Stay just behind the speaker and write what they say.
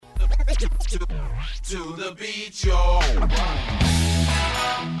To the beach, yo.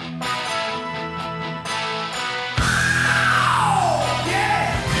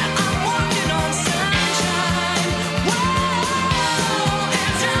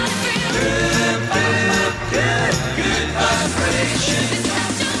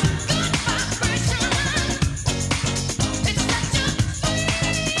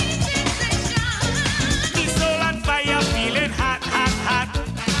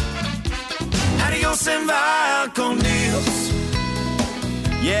 En va con Dios.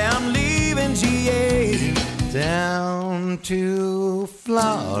 Yeah, I'm leaving GA down to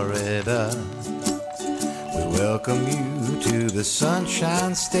Florida. We welcome you to the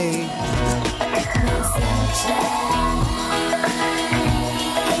Sunshine State.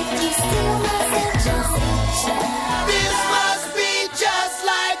 This must be just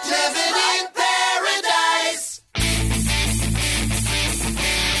like living in paradise.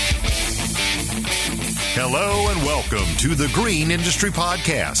 Hello and welcome to the Green Industry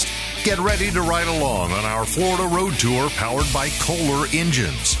Podcast. Get ready to ride along on our Florida road tour powered by Kohler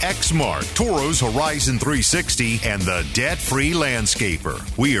Engines, Exmark, Toro's Horizon 360, and the Debt-Free Landscaper.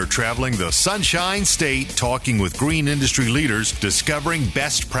 We are traveling the Sunshine State, talking with green industry leaders, discovering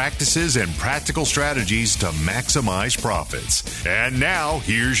best practices and practical strategies to maximize profits. And now,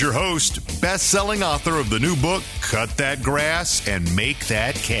 here's your host, best-selling author of the new book, Cut That Grass and Make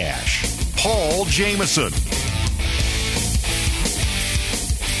That Cash, Paul Jameson.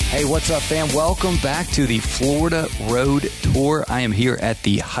 Hey, what's up, fam? Welcome back to the Florida Road Tour. I am here at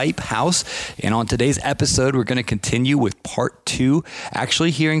the Hype House, and on today's episode, we're going to continue with part 2,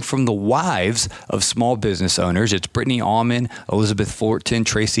 actually hearing from the wives of small business owners. It's Brittany Allman, Elizabeth Fullerton,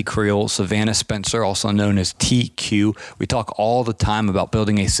 Tracy Creel, Savannah Spencer, also known as TQ. We talk all the time about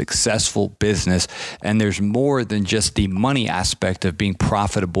building a successful business, and there's more than just the money aspect of being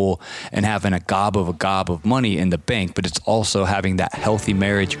profitable and having a gob of money in the bank, but it's also having that healthy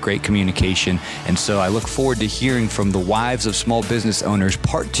marriage, great communication. And so I look forward to hearing from the wives of small business owners,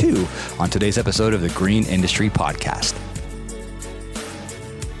 part 2, on today's episode of the Green Industry Podcast.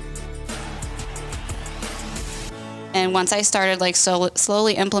 And once I started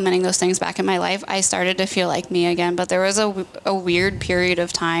slowly implementing those things back in my life, I started to feel like me again. But there was a weird period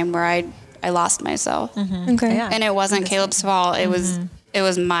of time where I lost myself. Mm-hmm. Okay. Yeah. And it wasn't Caleb's fault. It was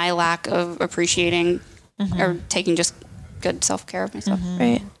my lack of appreciating or taking just good self-care of myself. Mm-hmm.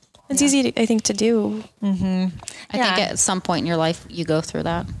 Right. It's easy, I think, to do. Mm-hmm. I think at some point in your life, you go through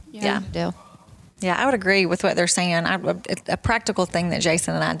that. Yeah. Yeah, I would agree with what they're saying. A practical thing that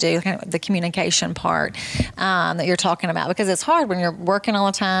Jason and I do, kind of the communication part that you're talking about, because it's hard when you're working all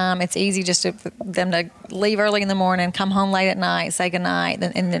the time. It's easy just for them to leave early in the morning, come home late at night, say goodnight,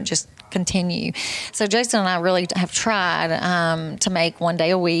 and then just continue. So Jason and I really have tried to make one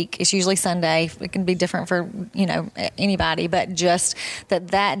day a week. It's usually Sunday. It can be different for anybody, but just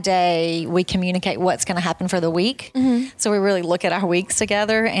that day we communicate what's going to happen for the week. Mm-hmm. So we really look at our weeks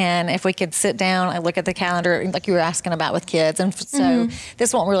together, and if we could sit down and look at the calendar, like you were asking about with kids, and so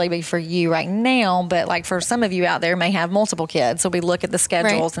this won't really be for you right now, but like for some of you out there may have multiple kids. So we look at the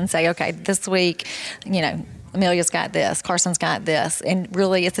schedules and say, okay, this week, Amelia's got this, Carson's got this, and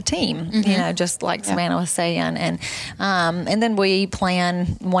really it's a team, just like Savannah was saying, and then we plan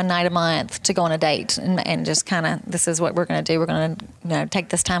one night a month to go on a date, and just kind of, this is what we're going to do. We're going to take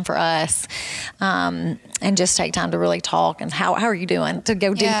this time for us, and just take time to really talk, and how are you doing, to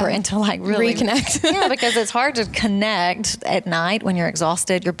go deeper into like really reconnect. Because it's hard to connect at night when you're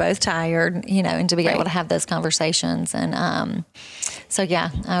exhausted, you're both tired, and to be able to have those conversations, and so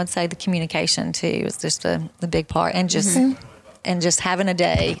I would say the communication too is just the big part, and just and just having a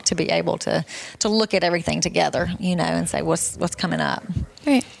day to be able to look at everything together, and say what's coming up.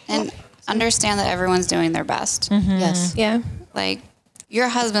 Right. And understand that everyone's doing their best. Mm-hmm. Yes. Yeah. Like, your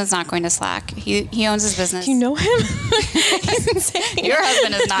husband's not going to slack. He owns his business. You know him? He's insane. Your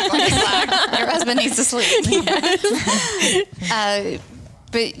husband is not going to slack. Your husband needs to sleep. Yes.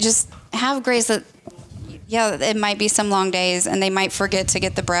 But just have grace that, it might be some long days, and they might forget to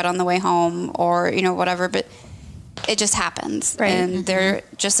get the bread on the way home, or, whatever, but it just happens. Right. And they're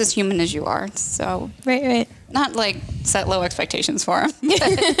just as human as you are. So right. Not like set low expectations for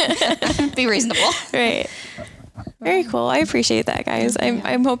them. Be reasonable. Right. Very cool. I appreciate that, guys.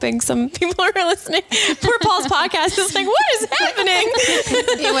 I'm hoping some people are listening. Poor Paul's podcast is like, what is happening?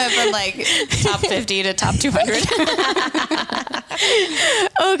 He went from like top 50 to top 200.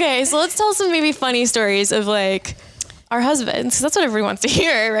 Okay, so let's tell some maybe funny stories of like our husbands. That's what everyone wants to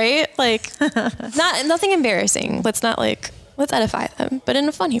hear, right? Like, nothing embarrassing. Let's edify them, but in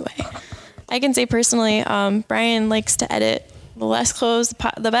a funny way. I can say personally, Brian likes to edit the less clothes,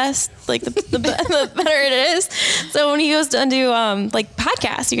 the best, like the better it is. So when he goes to undo like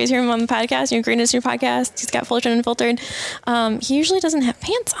podcasts, you guys hear him on the podcast, Green Industry podcast. He's got Filtered and Unfiltered. He usually doesn't have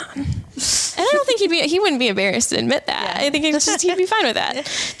pants on, and I don't think he wouldn't be embarrassed to admit that. I think he'd be fine with that.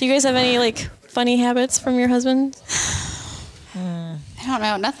 Do you guys have any like funny habits from your husband? I don't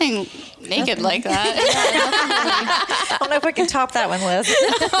know. Nothing naked like that. I don't know if we can top that one, Liz.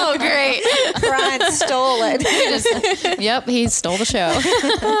 Oh, great. Brian stole it. Yep, he stole the show.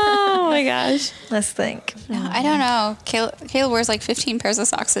 Oh my gosh. Let's think. No, I don't know. Caleb wears like 15 pairs of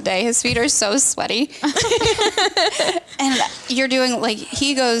socks a day. His feet are so sweaty. And you're doing like,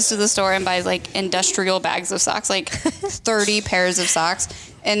 he goes to the store and buys like industrial bags of socks, like 30 pairs of socks.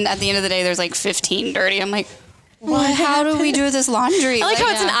 And at the end of the day, there's like 15 dirty. I'm like, what? How do we do this laundry? I like how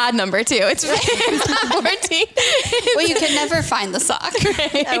it's an odd number too. It's not 14. Well, you can never find the sock.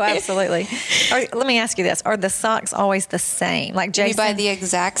 Right. Oh, absolutely. Let me ask you this. Are the socks always the same? Like Jason? We buy the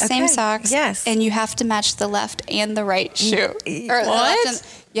exact same socks. Yes. And you have to match the left and the right shoe. Or the left and,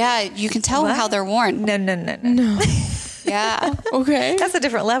 yeah, you can tell how they're worn. No. Yeah. Okay. That's a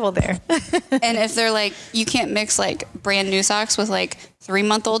different level there. And if they're like, you can't mix like brand new socks with like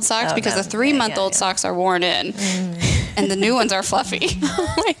 3-month-old socks because the 3-month-old socks are worn in and the new ones are fluffy.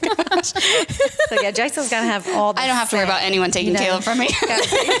 Oh my gosh. So yeah, Jason's got to have all the I don't have to worry about anyone taking Caleb from me.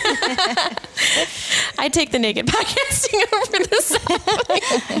 I take the naked podcasting over this.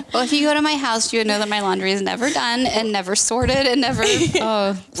 Well, if you go to my house, you would know that my laundry is never done and never sorted and never.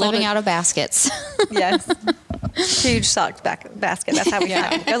 Living out of baskets. Yes. Huge sock basket. That's how we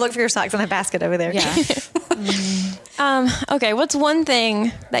find it. Go look for your socks in a basket over there. Yeah. Okay, what's one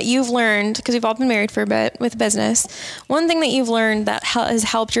thing that you've learned, because we've all been married for a bit with business, one thing that you've learned that has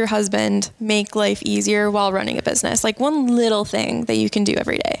helped your husband make life easier while running a business? Like one little thing that you can do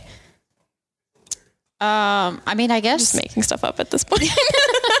every day. I mean, I guess Just making stuff up at this point.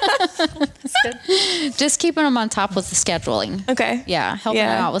 just keeping him on top with the scheduling. Okay. Yeah, helping him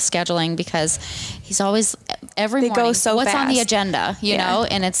out with scheduling because he's always every They morning. go so what's on the fast. agenda, you know?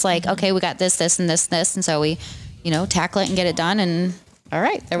 And it's like, okay, we got this, and this, and so we, tackle it and get it done, and all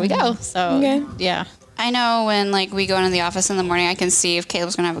right, there we go. So yeah. I know when like we go into the office in the morning, I can see if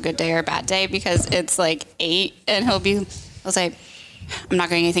Caleb's gonna have a good day or a bad day because it's like 8 and he'll say, I'm not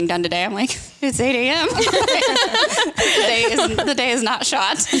getting anything done today. I'm like, it's 8 a.m. the day is not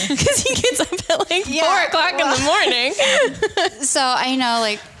shot. Because he gets up at like 4 o'clock in the morning. So I know,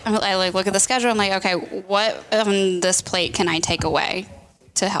 like, I like look at the schedule. I'm like, okay, what on this plate can I take away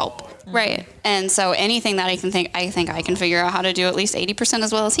to help? Right. And so anything that I think I can figure out how to do at least 80%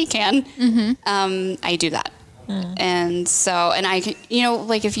 as well as he can. I do that. And so, and I can,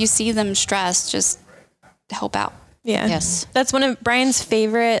 like if you see them stressed, just help out. Yeah. Yes. That's one of Brian's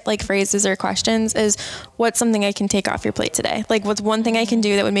favorite like phrases or questions is what's something I can take off your plate today? Like what's one thing I can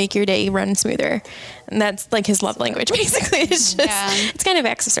do that would make your day run smoother? And that's like his love language basically. It's just it's kind of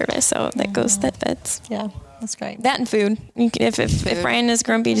acts of service. So that fits. Yeah. That's great. That and food. You can, if Brian is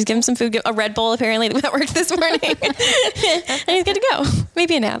grumpy, just give him some food. Give a Red Bull apparently that worked this morning. And he's good to go.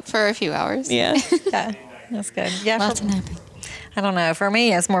 Maybe a nap. For a few hours. Yeah. Yeah. That's good. Yeah. Lots of napping. I don't know. For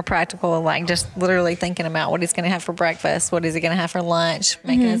me, it's more practical, like just literally thinking about what he's going to have for breakfast, what is he going to have for lunch,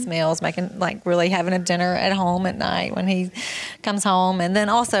 making his meals, really having a dinner at home at night when he comes home. And then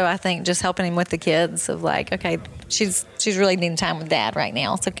also, I think just helping him with the kids of like, okay, she's really needing time with Dad right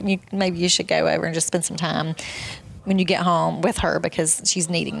now. So maybe you should go over and just spend some time when you get home with her because she's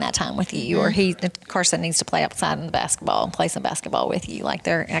needing that time with you. Or Carson needs to play outside in the play some basketball with you. Like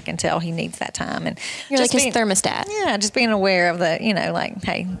I can tell he needs that time. And You're just like his thermostat. Yeah, just being aware of the, like,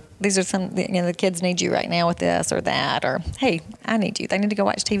 hey, these are some, the kids need you right now with this or that. Or, hey, I need you. They need to go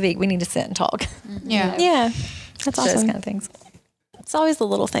watch TV. We need to sit and talk. Yeah. Yeah. That's awesome. Those kind of things. It's always the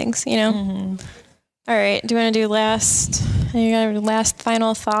little things, All right. Do you want to do last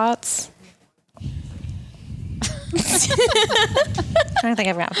final thoughts? I don't think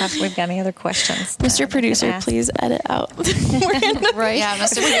we've got any other questions. Mr. Producer, please edit out. Right. Yeah,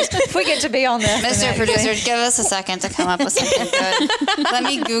 Mr. Producer. If we get to be on this. Mr. Producer, give us a second to come up with something good. Let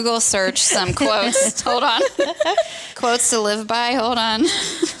me Google search some quotes. Hold on. Quotes to live by. Hold on.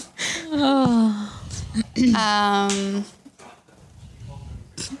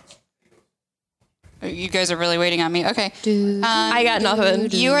 You guys are really waiting on me. Okay. I got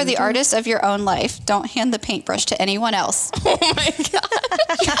nothing. You are the artist of your own life. Don't hand the paintbrush to anyone else. Oh my God.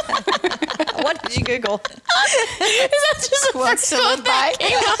 What did you Google? Is that just Quotes to live by?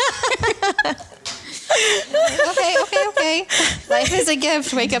 Okay. Life is a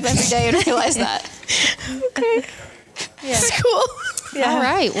gift. Wake up every day and realize that. Okay. Yeah. It's cool. Yeah. All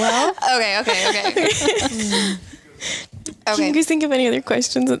right. Well. Okay. Can you guys think of any other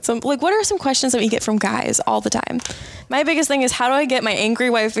questions what are some questions that we get from guys all the time? My biggest thing is, how do I get my angry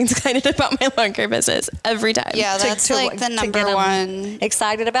wife excited about my lawn care business every time? Yeah, that's like the number one.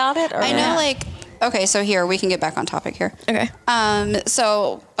 Excited about it? Or I know, okay, so here, we can get back on topic here. Okay.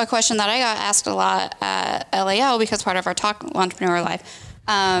 So a question that I got asked a lot at LAL, because part of our talk, Entrepreneur Life,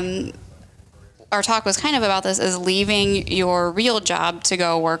 our talk was kind of about this, is leaving your real job to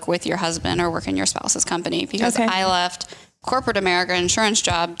go work with your husband or work in your spouse's company. Because I left corporate America insurance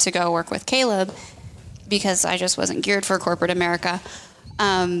job to go work with Caleb because I just wasn't geared for corporate America.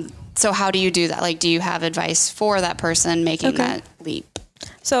 So how do you do that? Like, do you have advice for that person making that leap?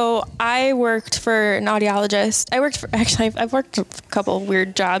 So I worked for an audiologist. I've worked a couple of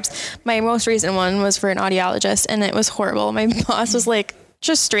weird jobs. My most recent one was for an audiologist, and it was horrible. My boss was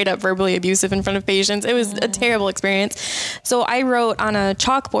just straight up verbally abusive in front of patients. It was a terrible experience. So I wrote on a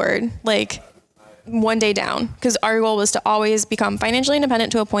chalkboard, one day down, because our goal was to always become financially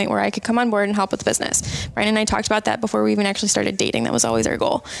independent to a point where I could come on board and help with the business. Brian and I talked about that before we even actually started dating. That was always our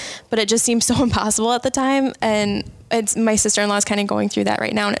goal, but it just seemed so impossible at the time. And my sister-in-law is kind of going through that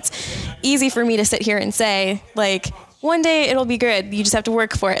right now. And it's easy for me to sit here and say, one day it'll be good. You just have to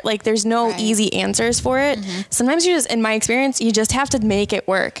work for it. There's no easy answers for it. Sometimes in my experience, you just have to make it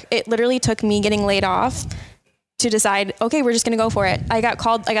work. It literally took me getting laid off to decide, okay, we're just going to go for it. I got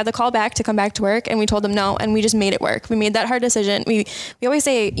the call back to come back to work, and we told them no, and we just made it work. We made that hard decision. We always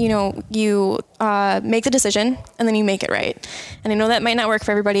say, you make the decision and then you make it right. And I know that might not work for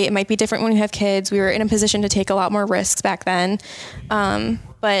everybody. It might be different when you have kids. We were in a position to take a lot more risks back then.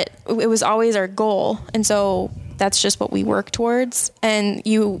 But it was always our goal. And so that's just what we work towards. And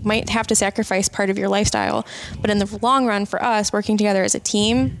you might have to sacrifice part of your lifestyle. But in the long run, for us, working together as a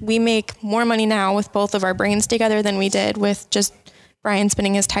team, we make more money now with both of our brains together than we did with just Brian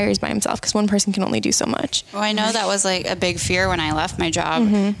spinning his tires by himself, because one person can only do so much. Well, I know that was a big fear when I left my job.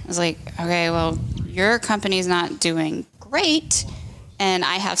 I was okay, well, your company's not doing great, and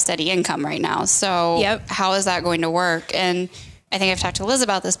I have steady income right now. So how is that going to work? And I think I've talked to Liz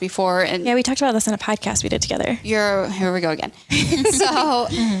about this before. And yeah, we talked about this on a podcast we did together. Here we go again. So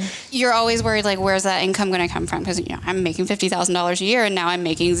you're always worried, where's that income going to come from? Because, I'm making $50,000 a year, and now I'm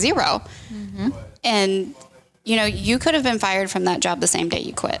making zero. And, you could have been fired from that job the same day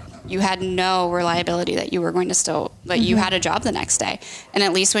you quit. You had no reliability that you were going to still, you had a job the next day. And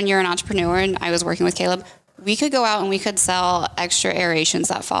at least when you're an entrepreneur, and I was working with Caleb, we could go out and we could sell extra aerations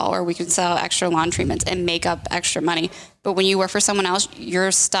that fall, or we could sell extra lawn treatments and make up extra money. But when you work for someone else,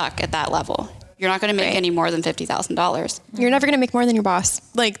 you're stuck at that level. You're not going to make any more than $50,000. You're never going to make more than your boss.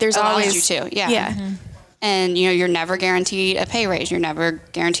 There's always you too. Yeah. And you're never guaranteed a pay raise. You're never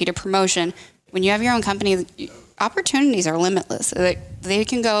guaranteed a promotion. When you have your own company, opportunities are limitless. They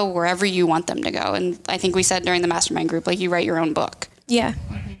can go wherever you want them to go. And I think we said during the mastermind group, you write your own book. Yeah,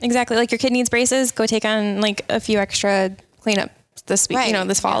 exactly. Your kid needs braces, go take on a few extra cleanup this week,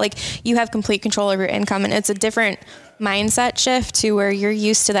 this fall. You have complete control over your income, and it's a different mindset shift to where you're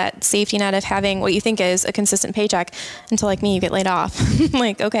used to that safety net of having what you think is a consistent paycheck until me, you get laid off.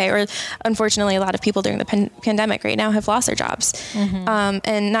 Okay. Or unfortunately, a lot of people during the pandemic right now have lost their jobs.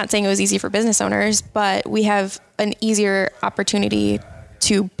 And not saying it was easy for business owners, but we have an easier opportunity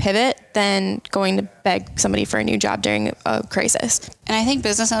to pivot than going to beg somebody for a new job during a crisis. And I think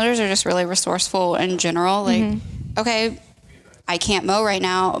business owners are just really resourceful in general. Okay, I can't mow right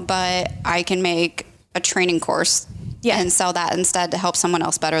now, but I can make a training course and sell that instead to help someone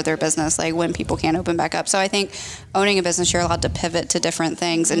else better their business, when people can't open back up. So I think owning a business, you're allowed to pivot to different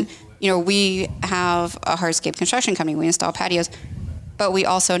things. And, we have a hardscape construction company. We install patios. But we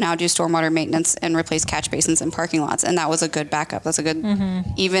also now do stormwater maintenance and replace catch basins and parking lots. And that was a good backup. That's a good,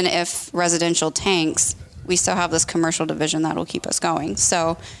 even if residential tanks, we still have this commercial division that will keep us going.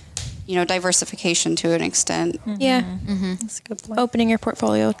 So, diversification to an extent. Yeah. That's a good point. Opening your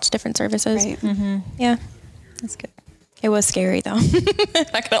portfolio to different services. Right. Yeah. That's good. It was scary though.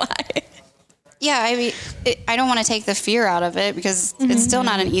 Not gonna lie. Yeah. I don't want to take the fear out of it, because it's still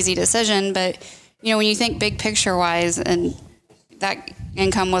not an easy decision. But, when you think big picture wise, and that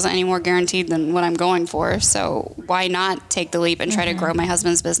income wasn't any more guaranteed than what I'm going for. So why not take the leap and try to grow my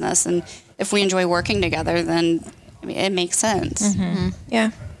husband's business? And if we enjoy working together, then it makes sense.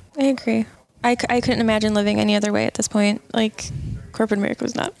 Yeah, I agree. I couldn't imagine living any other way at this point. Corporate America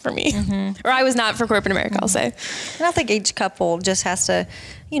was not for me. Or I was not for corporate America, I'll say. And I think each couple just has to,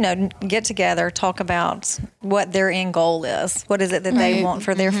 get together, talk about what their end goal is. What is it that they want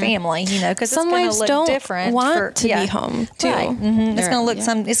for their family? Because Some it's going wives to look don't different. want to be home too. Right. It's going to look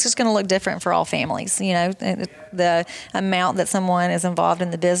It's just going to look different for all families. The amount that someone is involved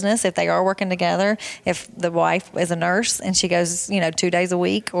in the business, if they are working together, if the wife is a nurse and she goes, 2 days a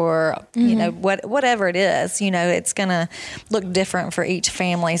week, or whatever it is, it's going to look different for each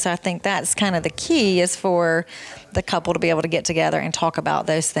family. So I think that's kind of the key, is for the couple to be able to get together and talk about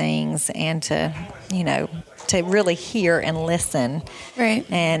those things, and to really hear and listen, Right.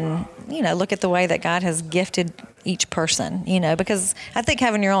 and look at the way that God has gifted each person, because I think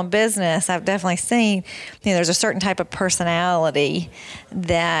having your own business, I've definitely seen, there's a certain type of personality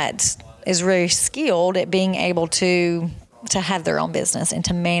that is really skilled at being able to have their own business and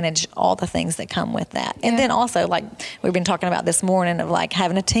to manage all the things that come with that. And then also, like we've been talking about this morning, of like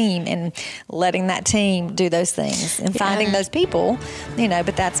having a team and letting that team do those things and finding those people,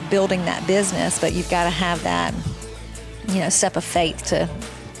 but that's building that business. But you've got to have that, step of faith to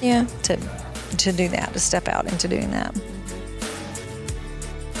do that, to step out into doing that.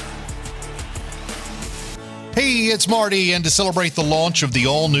 Hey, it's Marty, and to celebrate the launch of the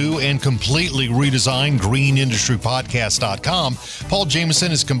all-new and completely redesigned GreenIndustryPodcast.com, Paul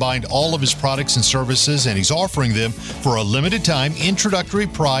Jameson has combined all of his products and services, and he's offering them for a limited-time introductory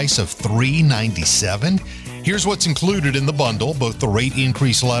price of $397. Here's what's included in the bundle: both the rate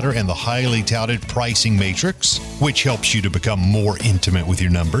increase letter and the highly touted pricing matrix, which helps you to become more intimate with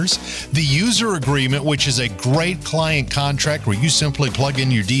your numbers; the user agreement, which is a great client contract where you simply plug in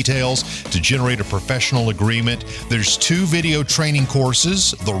your details to generate a professional agreement. There's 2 video training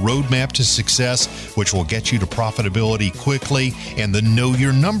courses: the Roadmap to Success, which will get you to profitability quickly, and the Know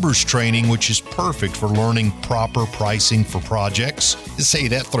Your Numbers training, which is perfect for learning proper pricing for projects. Say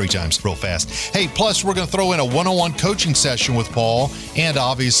that 3 times real fast. Hey, plus we're going to throw in a one-on-one coaching session with Paul, and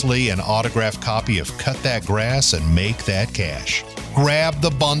obviously an autographed copy of Cut That Grass and Make That Cash. Grab the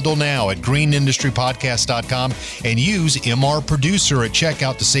bundle now at greenindustrypodcast.com and use MR Producer at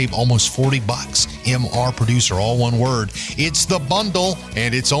checkout to save almost $40. MR Producer, all one word. It's the bundle,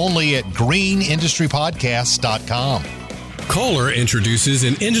 and it's only at greenindustrypodcast.com. Kohler introduces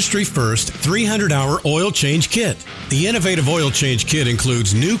an industry-first 300-hour oil change kit. The innovative oil change kit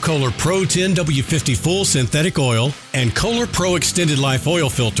includes new Kohler Pro 10W50 full synthetic oil and Kohler Pro extended life oil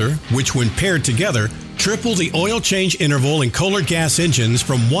filter, which when paired together, triple the oil change interval in Kohler gas engines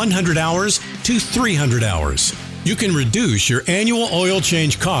from 100 hours to 300 hours. You can reduce your annual oil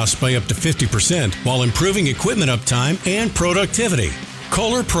change costs by up to 50% while improving equipment uptime and productivity.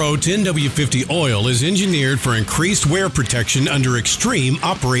 Kohler Pro 10W50 oil is engineered for increased wear protection under extreme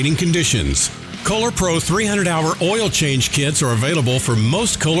operating conditions. Kohler Pro 300-hour oil change kits are available for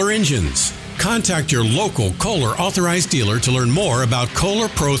most Kohler engines. Contact your local Kohler authorized dealer to learn more about Kohler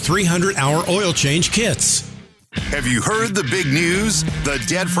Pro 300-hour oil change kits. Have you heard the big news? The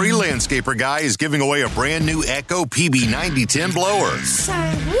debt-free landscaper guy is giving away a brand new Echo PB9010 blower.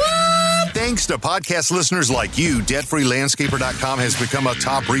 Thanks to podcast listeners like you, DebtFreeLandscaper.com has become a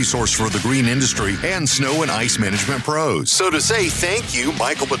top resource for the green industry and snow and ice management pros. So to say thank you,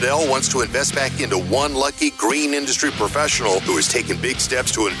 Michael Bedell wants to invest back into one lucky green industry professional who has taken big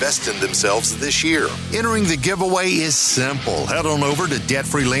steps to invest in themselves this year. Entering the giveaway is simple. Head on over to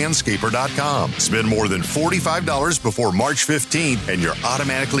DebtFreeLandscaper.com. Spend more than $45 before March 15th, and you're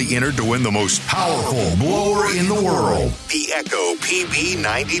automatically entered to win the most powerful blower in the world, the Echo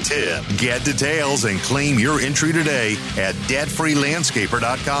PB9010. Get details and claim your entry today at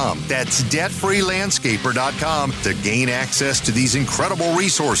DebtFreeLandscaper.com. That's DebtFreeLandscaper.com to gain access to these incredible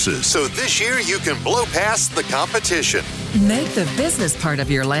resources. So this year you can blow past the competition. Make the business part of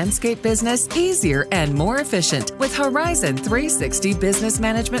your landscape business easier and more efficient with Horizon 360 Business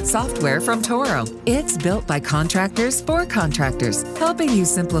Management software from Toro. It's built by contractors for contractors, helping you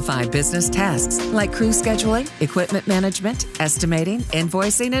simplify business tasks like crew scheduling, equipment management, estimating,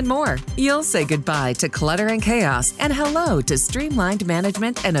 invoicing, and more. You'll say goodbye to clutter and chaos and hello to streamlined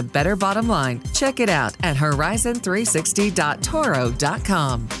management and a better bottom line. Check it out at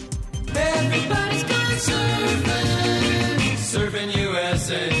horizon360.toro.com. Everybody's gone surfing, surfing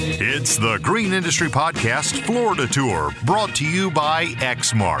USA. It's the Green Industry Podcast Florida Tour, brought to you by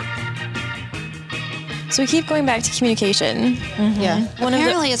Exmark. So we keep going back to communication. Yeah.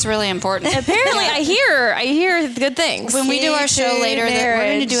 Apparently, it's really important. Apparently, I hear good things. When we do our show later, we're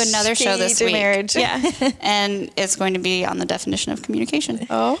going to do another show this week. Marriage. Yeah. And it's going to be on the definition of communication.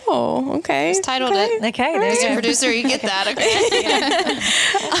 Oh, okay. Just titled it. Okay, there you Mr. go. Producer, you get that,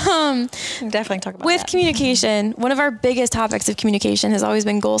 Definitely talk about With that. communication, one of our biggest topics of communication has always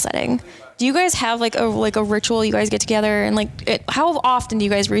been goal setting. Do you guys have like a ritual you guys get together and how often do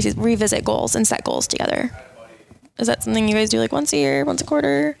you guys revisit goals and set goals together? Is that something you guys do like once a year, once a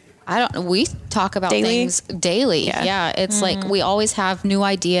quarter? We talk about Daily? things daily. Yeah. It's like we always have new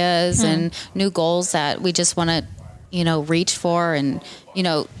ideas and new goals that we just want to, reach for and,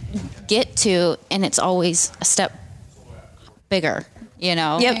 get to. And it's always a step bigger,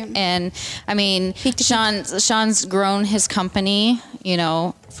 Yep. And I mean, Sean's grown his company,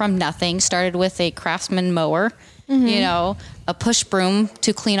 from nothing, started with a Craftsman mower, a push broom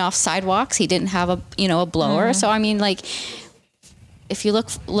to clean off sidewalks. He didn't have a blower. So, I mean, like, if you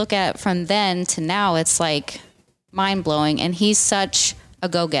look at from then to now, it's like mind blowing. And he's such a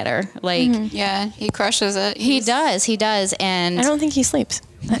go-getter. Like, Yeah, he crushes it. he does. And I don't think he sleeps.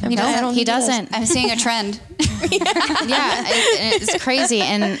 he doesn't. I'm seeing a trend. Yeah, it's crazy,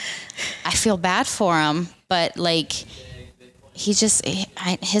 and I feel bad for him, but like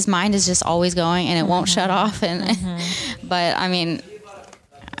his mind is just always going, and it won't shut off. And but I mean,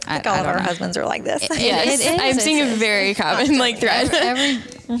 I think all of our husbands are like this. Yeah, it is. I'm seeing a very common thread.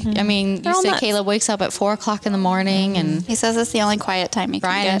 I mean, you say Caleb wakes up at 4:00 in the morning, and He says it's the only quiet time he can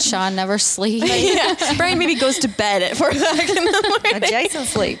Brian get. and Sean never sleep. Brian maybe goes to bed at 4 o'clock in the morning. Jason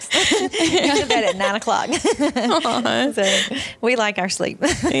sleeps. He goes to bed at 9 o'clock. So we like our sleep.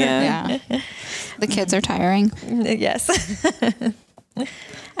 Yeah. The kids are tiring. Yes.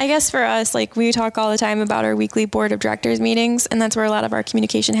 I guess for us, like we talk all the time about our weekly board of directors meetings, and that's where a lot of our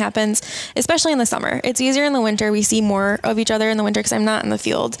communication happens, especially in the summer. It's easier in the winter. We see more of each other in the winter because I'm not in the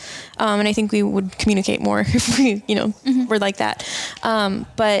field. And I think we would communicate more if we, were like that.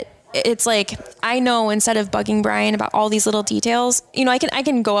 But it's like, I know instead of bugging Brian about all these little details, I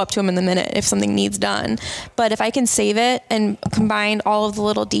can go up to him in the minute if something needs done. But if I can save it and combine all of the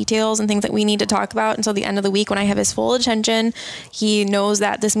little details and things that we need to talk about until the end of the week when I have his full attention, he knows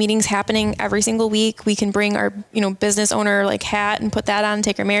that this meeting's happening every single week. We can bring our, business owner hat and put that on,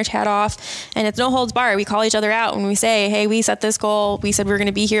 take our marriage hat off. And it's no holds barred. We call each other out when we say, hey, we set this goal. We said we were going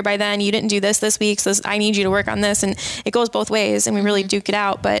to be here by then. You didn't do this week. So I need you to work on this. And it goes both ways. And we really duke it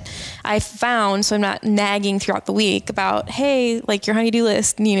out. But I found, so I'm not nagging throughout the week about, hey, like your honey-do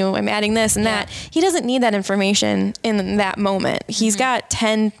list, I'm adding this and that. He doesn't need that information in that moment. He's got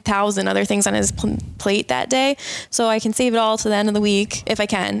 10,000 other things on his plate that day. So I can save it all to the end of the week if I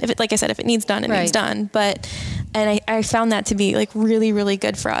can. Like I said, if it needs done, it needs done. And I found that to be like really, really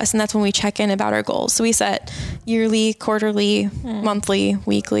good for us. And that's when we check in about our goals. So we set yearly, quarterly, monthly,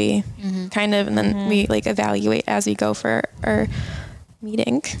 weekly, kind of, and then we evaluate as we go for our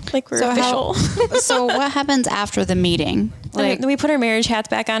meeting, we're official. So what happens after the meeting? Then we put our marriage hats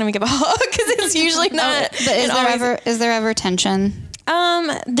back on and we give a hug because it's usually not. But is there ever tension?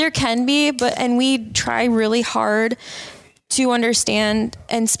 There can be, and we try really hard to understand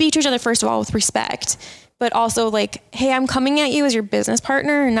and speak to each other first of all with respect, but also hey, I'm coming at you as your business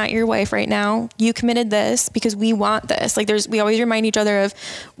partner and not your wife right now. You committed this because we want this. We always remind each other of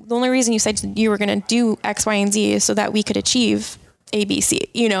the only reason you said you were going to do X, Y, and Z is so that we could achieve ABC.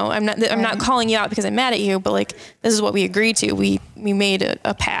 I'm not calling you out because I'm mad at you, but this is what we agreed to. We made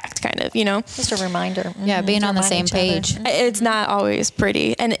a pact kind of, Just a reminder. Yeah, being on the same page. It's not always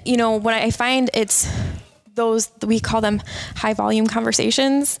pretty. And when I find it's those, we call them high volume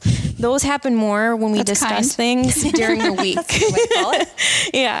conversations. Those happen more when we discuss things during the week.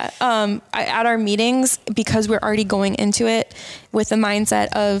 Yeah. At our meetings, because we're already going into it with the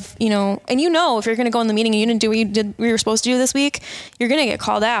mindset of, and if you're going to go in the meeting and you didn't do what you were supposed to do this week, you're going to get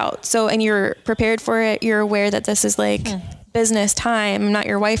called out. So, and you're prepared for it. You're aware that this is business time. I'm not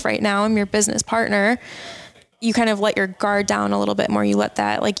your wife right now. I'm your business partner. You kind of let your guard down a little bit more. You let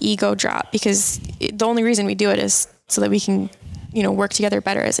that ego drop because the only reason we do it is so that we can, work together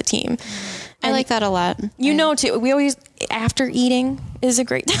better as a team. I like that a lot. Too. We always, after eating is a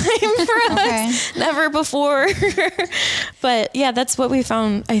great time for us. Never before. But yeah, that's what we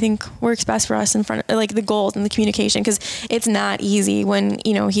found, I think works best for us in front of the goals and the communication. Cause it's not easy when,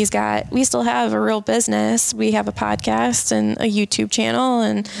 we still have a real business. We have a podcast and a YouTube channel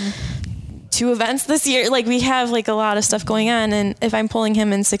and 2 events this year. We have a lot of stuff going on. And if I'm pulling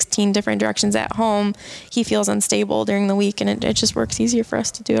him in 16 different directions at home, he feels unstable during the week and it just works easier for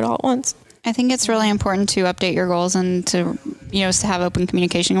us to do it all at once. I think it's really important to update your goals and to, to have open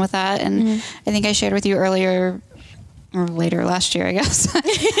communication with that. And I think I shared with you earlier or later last year, I guess.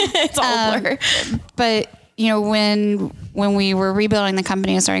 It's all blur. But, when we were rebuilding the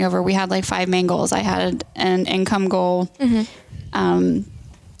company and starting over, we had 5 main goals. I had an income goal,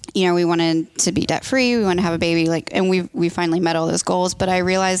 you know, we wanted to be debt free. We wanted to have a baby, like, and we finally met all those goals. But I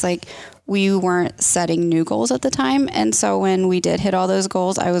realized like we weren't setting new goals at the time. And so when we did hit all those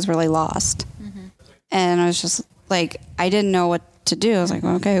goals, I was really lost. And I was just like, I didn't know what to do. I was like,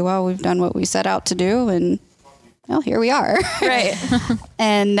 okay, well, we've done what we set out to do, and well, here we are. Right.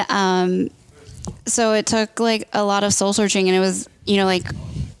 And so it took like a lot of soul searching, and it was, you know, like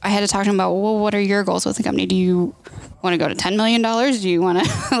I had to talk to him about, well, what are your goals with the company? Do you want to go to $10 million? Do you want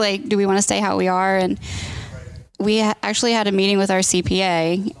to like, do we want to stay how we are? And we actually had a meeting with our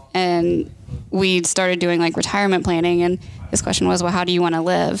CPA, and we started doing like retirement planning. And his question was, well, how do you want to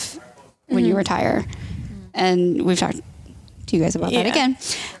live when you retire? And we've talked to you guys about that again.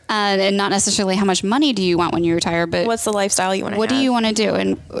 And not necessarily how much money do you want when you retire, but what's the lifestyle you want to have? What do you want to do?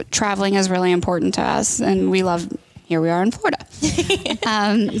 And traveling is really important to us. And we love, here we are in Florida.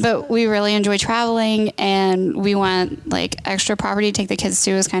 But we really enjoy traveling, and we want like extra property to take the kids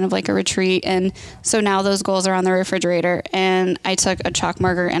to as kind of like a retreat. And so now those goals are on the refrigerator, and I took a chalk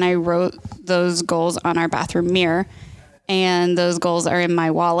marker and I wrote those goals on our bathroom mirror. And those goals are in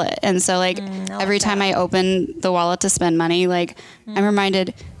my wallet. And so like every time I open the wallet to spend money, like I'm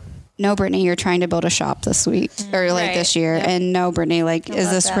reminded, no, Brittany, you're trying to build a shop this week or like this year. Yep. And no, Brittany, like, is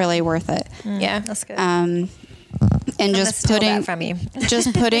this really worth it? Yeah, that's good. And just putting from you.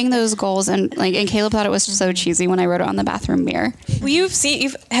 just putting those goals, and like, and Caleb thought it was so cheesy when I wrote it on the bathroom mirror. Well, you've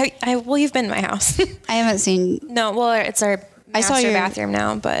been in my house. I haven't seen. No, well, it's our master bathroom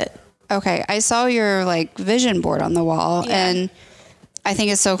now, but. Okay, I saw your like vision board on the wall, and I think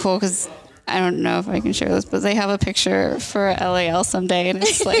it's so cool because I don't know if I can share this, but they have a picture for LAL someday, and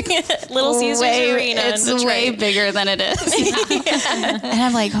it's like Little Caesars Arena. It's way bigger than it is, and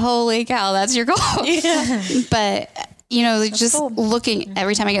I'm like, holy cow, that's your goal. Yeah. But you know, just looking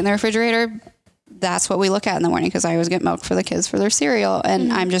every time I get in the refrigerator, that's what we look at in the morning, because I always get milk for the kids for their cereal,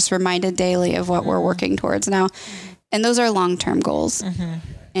 and I'm just reminded daily of what we're working towards now, and those are long-term goals.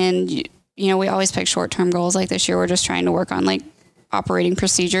 And, you know, we always pick short-term goals. Like this year, we're just trying to work on like operating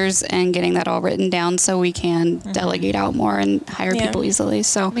procedures and getting that all written down so we can delegate out more and hire people easily.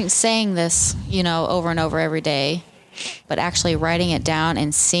 So, I mean, saying this, you know, over and over every day, but actually writing it down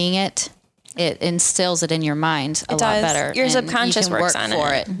and seeing it, it instills it in your mind a lot better. Your subconscious works on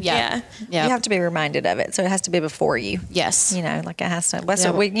it. Yeah. You have to be reminded of it. So it has to be before you. Yes. You know, like it has to,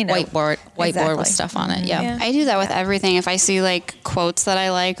 whiteboard with stuff on it. Yeah. I do that with everything. If I see like quotes that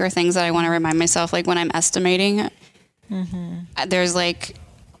I like or things that I want to remind myself, like when I'm estimating, there's like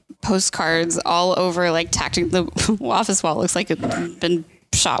postcards all over, like the office wall looks like it's been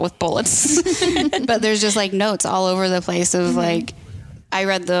shot with bullets, but there's just like notes all over the place of like, I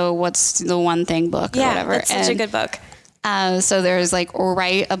read the What's the One Thing book or whatever. It's such a good book. So there's like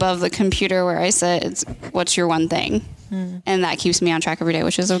right above the computer where I sit, it's What's Your One Thing? And that keeps me on track every day,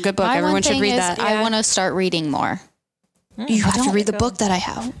 which is a good book. Everyone should read that. I want to start reading more. You have to read the book that I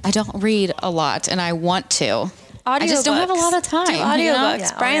have. I don't read a lot, and I want to. I just don't have a lot of time. Do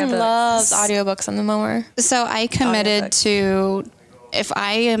audiobooks. Brian loves audiobooks on the mower. So I committed to, if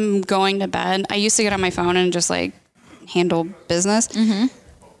I am going to bed, I used to get on my phone and just like handle business.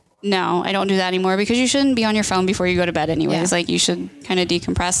 No, I don't do that anymore, because you shouldn't be on your phone before you go to bed anyways. Like you should kind of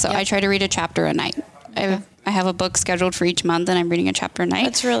decompress. So I try to read a chapter a night. I have a book scheduled for each month, and I'm reading a chapter a night.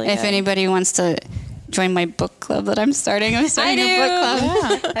 That's really good. If anybody wants to join my book club that I'm starting a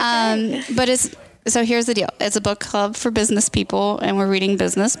book club. But so here's the deal. It's a book club for business people, and we're reading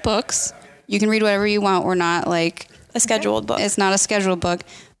business books. You can read whatever you want. We're not like a scheduled book. It's not a scheduled book.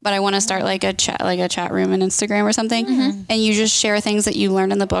 But I want to start like a chat room on Instagram or something. And you just share things that you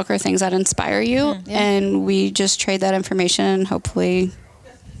learned in the book or things that inspire you. And we just trade that information and hopefully,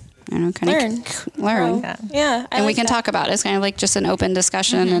 I don't know, kind of learn. Yeah. And we can talk about it. It's kind of like just an open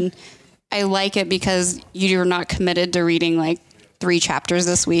discussion. And I like it because you're not committed to reading like 3 chapters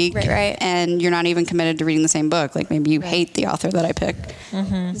this week. Right. And you're not even committed to reading the same book. Like maybe you hate the author that I picked.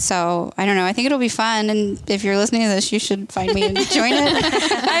 So I don't know. I think it'll be fun. And if you're listening to this, you should find me and join it.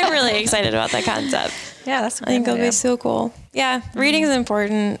 I'm really excited about that concept. Yeah, that's. I think it'll be so cool. Yeah, reading is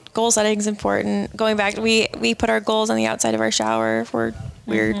important. Goal setting is important. Going back, we put our goals on the outside of our shower. If we're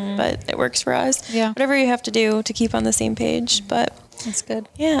weird, but it works for us. Yeah. Whatever you have to do to keep on the same page. But that's good.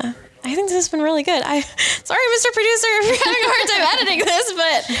 Yeah. I think this has been really good. Sorry, Mr. Producer, if you're having a hard time editing this,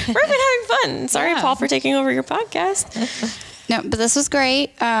 but we've been having fun. Sorry, Paul, for taking over your podcast. No, but this was great.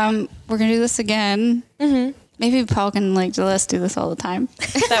 We're going to do this again. Maybe Paul can like let us do this all the time.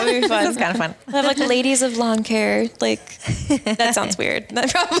 That would be fun. That's kind of fun. We'll have like ladies of lawn care. Like, that sounds weird. That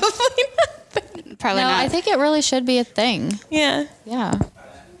probably not. Probably No, not. I think it really should be a thing. Yeah. Yeah.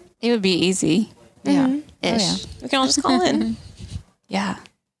 it would be easy. Yeah. Ish. We can all just call in. Yeah.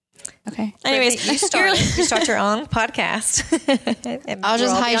 Okay. Anyways, you start your own podcast. I'll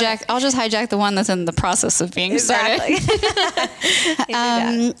just hijack the one that's in the process of being started.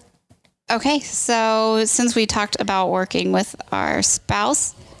 Okay, so since we talked about working with our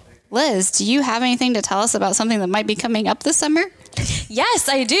spouse, Liz, do you have anything to tell us about something that might be coming up this summer? Yes,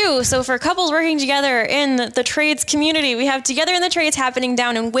 I do. So for couples working together in the trades community, we have Together in the Trades happening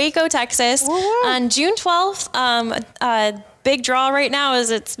down in Waco, Texas on June 12th. Big draw right now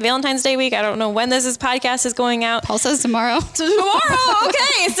is it's Valentine's Day week. I don't know when this podcast is going out. Paul says tomorrow. Tomorrow,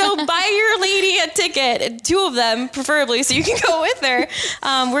 okay. So buy your lady a ticket, 2 of them preferably, so you can go with her.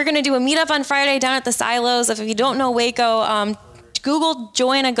 We're going to do a meetup on Friday down at the Silos. If you don't know Waco, Google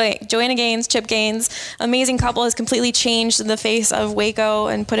Joanna Gaines, Chip Gaines. Amazing couple, has completely changed the face of Waco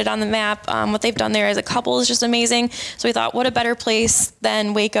and put it on the map. What they've done there as a couple is just amazing. So we thought, what a better place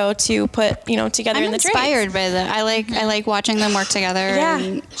than Waco to put, together in the trades. I'm inspired by them. I like watching them work together. Yeah.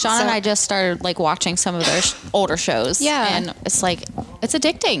 And Sean and I just started watching some of their older shows. Yeah. And it's it's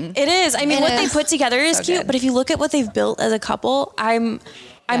addicting. It is. I mean, what they put together is So cute, good. but if you look at what they've built as a couple, I'm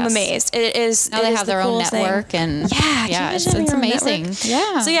amazed. It is. Now they have their own network and it's amazing.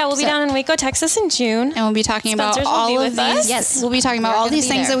 Yeah. So we'll be down in Waco, Texas in June. And we'll be talking about Sponsors will all be of with us. these. Yes. We'll be talking about We're all gonna these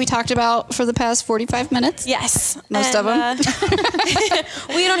be things there. that we talked about for the past 45 minutes. Yes. Most of them. We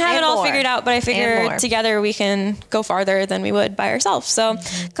don't have And it all more. figured out, but I And figure more. together we can go farther than we would by ourselves. So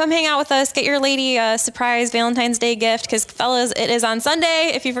come hang out with us. Get your lady a surprise Valentine's Day gift because, fellas, it is on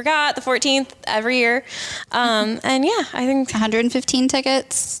Sunday, if you forgot, the 14th every year. And I think 115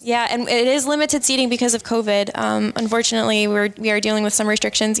 tickets. Yeah, and it is limited seating because of COVID. Unfortunately, we are dealing with some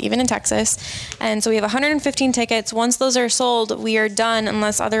restrictions even in Texas. And so we have 115 tickets. Once those are sold, we are done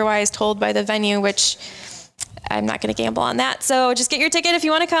unless otherwise told by the venue, which I'm not going to gamble on that. So just get your ticket if you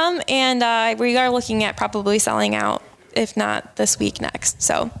want to come. And we are looking at probably selling out, if not this week, next.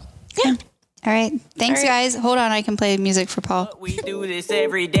 So, yeah. All right. Thanks, All right. guys. Hold on. I can play music for Paul. We do this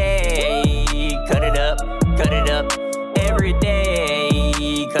every day. Cut it up every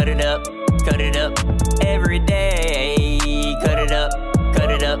day. Cut it up every day. Cut it up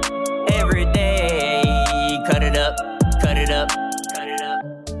every day. Cut it up.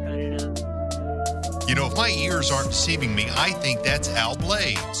 You know, if my ears aren't deceiving me, I think that's Al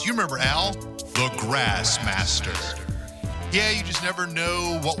Blades. You remember Al? The Grass Master. Yeah, you just never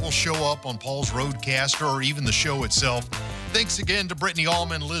know what will show up on Paul's Roadcaster or even the show itself. Thanks again to Brittany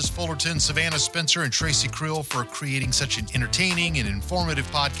Allman, Liz Fullerton, Savannah Spencer, and Tracy Creel for creating such an entertaining and informative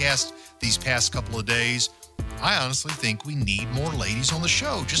podcast these past couple of days. I honestly think we need more ladies on the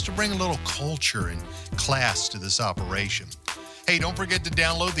show just to bring a little culture and class to this operation. Hey, don't forget to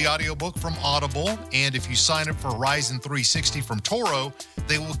download the audiobook from Audible. And if you sign up for Horizon 360 from Toro,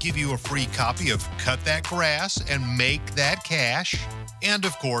 they will give you a free copy of Cut That Grass and Make That Cash. And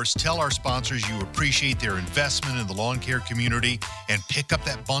of course, tell our sponsors you appreciate their investment in the lawn care community and pick up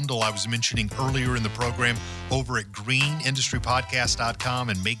that bundle I was mentioning earlier in the program over at greenindustrypodcast.com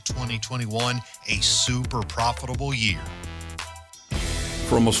and make 2021 a super profitable year.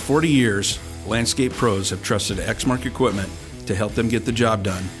 For almost 40 years, landscape pros have trusted Exmark equipment to help them get the job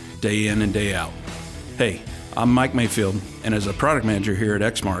done day in and day out. Hey, I'm Mike Mayfield, and as a product manager here at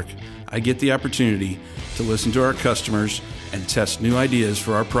Exmark, I get the opportunity to listen to our customers and test new ideas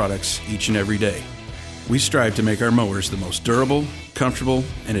for our products each and every day. We strive to make our mowers the most durable, comfortable,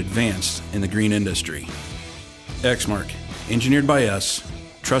 and advanced in the green industry. Exmark, engineered by us,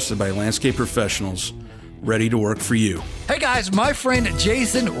 trusted by landscape professionals, ready to work for you. Hey guys, my friend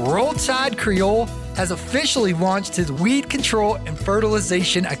Jason Roadside Creole has officially launched his Weed Control and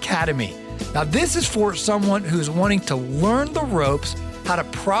Fertilization Academy. Now this is for someone who's wanting to learn the ropes how to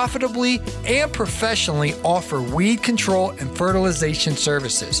profitably and professionally offer weed control and fertilization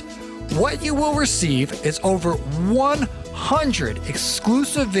services. What you will receive is over 100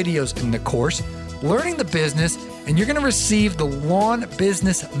 exclusive videos in the course, learning the business, and you're going to receive the Lawn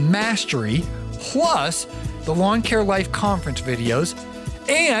Business Mastery, plus the Lawn Care Life Conference videos.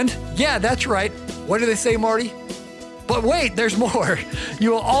 And yeah, that's right. What do they say, Marty? But wait, there's more.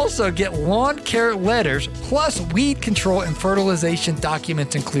 You will also get lawn care letters plus weed control and fertilization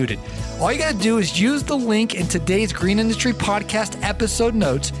documents included. All you got to do is use the link in today's Green Industry Podcast episode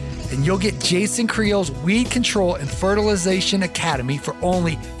notes, and you'll get Jason Creel's Weed Control and Fertilization Academy for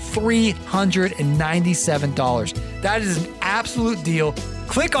only $397. That is an absolute deal.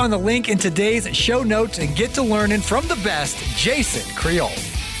 Click on the link in today's show notes and get to learning from the best, Jason Creole.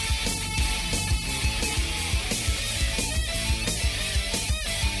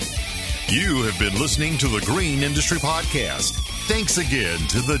 You have been listening to the Green Industry Podcast. Thanks again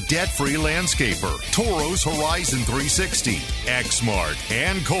to the debt-free landscaper, Toro's Horizon 360, Exmark,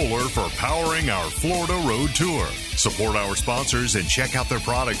 and Kohler for powering our Florida Road Tour. Support our sponsors and check out their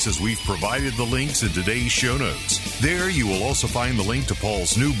products as we've provided the links in today's show notes. There you will also find the link to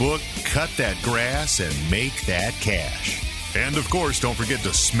Paul's new book, Cut That Grass and Make That Cash. And of course, don't forget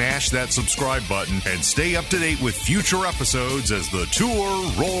to smash that subscribe button and stay up to date with future episodes as the tour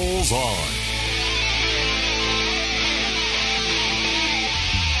rolls on.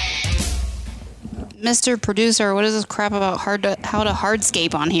 Mr. Producer, what is this crap about how to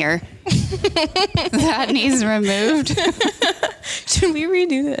hardscape on here? That needs removed. Should we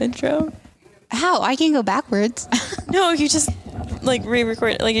redo the intro? How? I can go backwards. No, you just like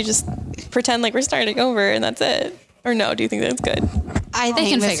re-record it. Like you just pretend like we're starting over and that's it. Or no, do you think that's good? They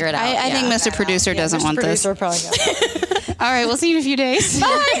can figure it out. I think Mr. Producer doesn't want this. Producer probably got All right, we'll see you in a few days.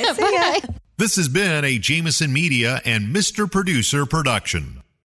 Bye. This has been a Jameson Media and Mr. Producer production.